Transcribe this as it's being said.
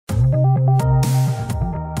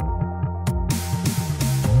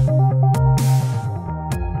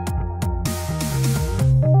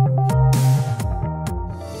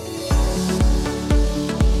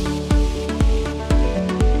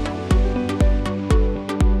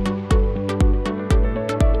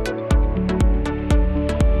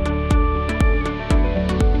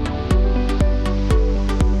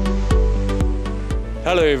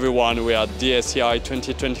Hello everyone, we are DSEI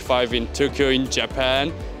 2025 in Tokyo in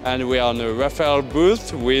Japan, and we are on a Rafael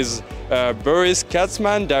booth with Boris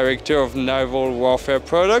Katzman, Director of Naval Warfare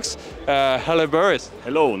Products. Hello Boris.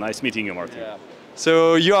 Hello, nice meeting you, Martin. Yeah.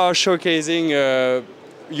 So you are showcasing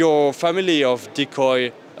your family of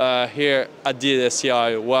Decoy here at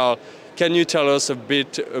DSEI. Well, can you tell us a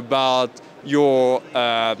bit about your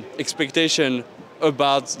expectation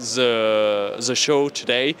about the show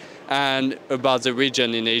today and about the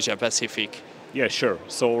region in Asia Pacific? Yeah, sure.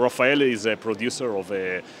 So Rafael is a producer of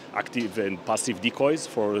active and passive decoys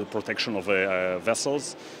for protection of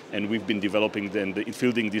vessels, and we've been developing and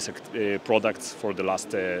fielding these products for the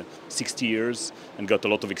last 60 years and got a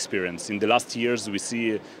lot of experience. In the last years, we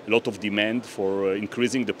see a lot of demand for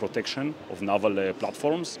increasing the protection of naval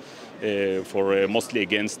platforms for mostly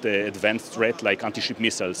against advanced threat like anti-ship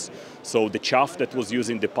missiles. So the chaff that was used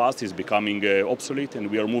in the past is becoming obsolete, and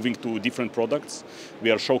we are moving to different products.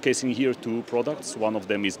 We are showcasing here two products. One of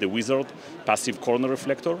them is the WIZARD Passive Corner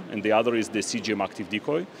Reflector, and the other is the CGM Active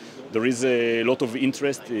Decoy. There is a lot of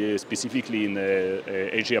interest, specifically in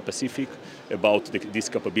Asia Pacific, about these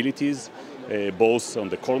capabilities, both on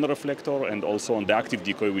the corner reflector and also on the active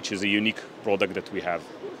decoy, which is a unique product that we have.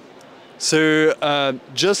 So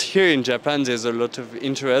just here in Japan, there's a lot of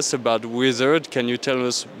interest about WIZARD. Can you tell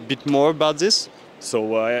us a bit more about this?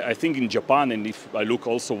 So I think in Japan, and if I look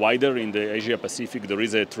also wider in the Asia Pacific, there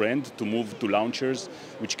is a trend to move to launchers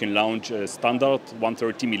which can launch standard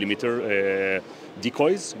 130mm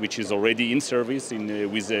decoys, which is already in service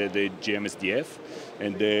with the GMSDF.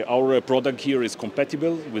 And our product here is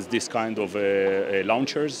compatible with this kind of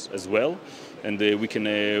launchers as well. And we can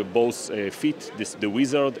both fit the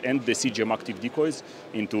WIZARD and the CGM Active Decoys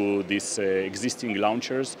into these existing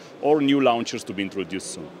launchers or new launchers to be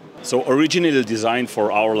introduced soon. So originally designed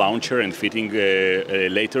for our launcher and fitting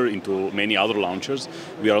later into many other launchers,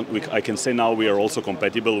 I can say now we are also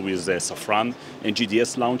compatible with Safran and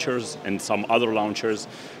GDS launchers and some other launchers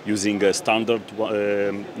using standard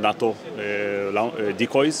NATO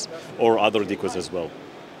decoys or other decoys as well.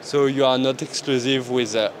 So you are not exclusive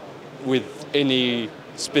with any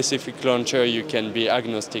specific launcher, you can be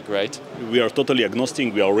agnostic, right? We are totally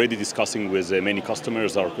agnostic. We are already discussing with many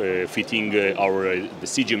customers fitting the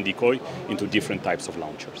CGM decoy into different types of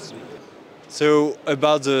launchers. So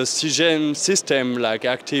about the CGM system, like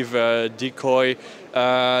active decoy,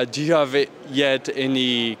 do you have yet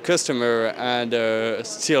any customer? And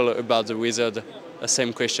still about the WIZARD,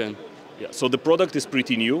 same question. Yeah, so the product is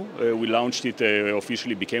pretty new. We launched it,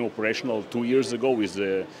 officially became operational 2 years ago with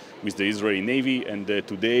the Israeli Navy, and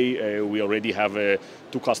today we already have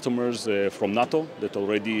 2 customers from NATO that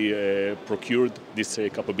already procured this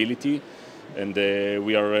capability, and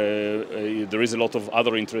there is a lot of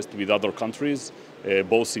other interest with other countries,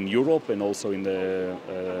 both in Europe and also in the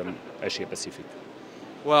Asia Pacific.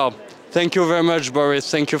 Well, thank you very much,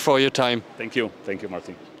 Boris. Thank you for your time. Thank you,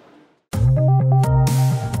 Martin.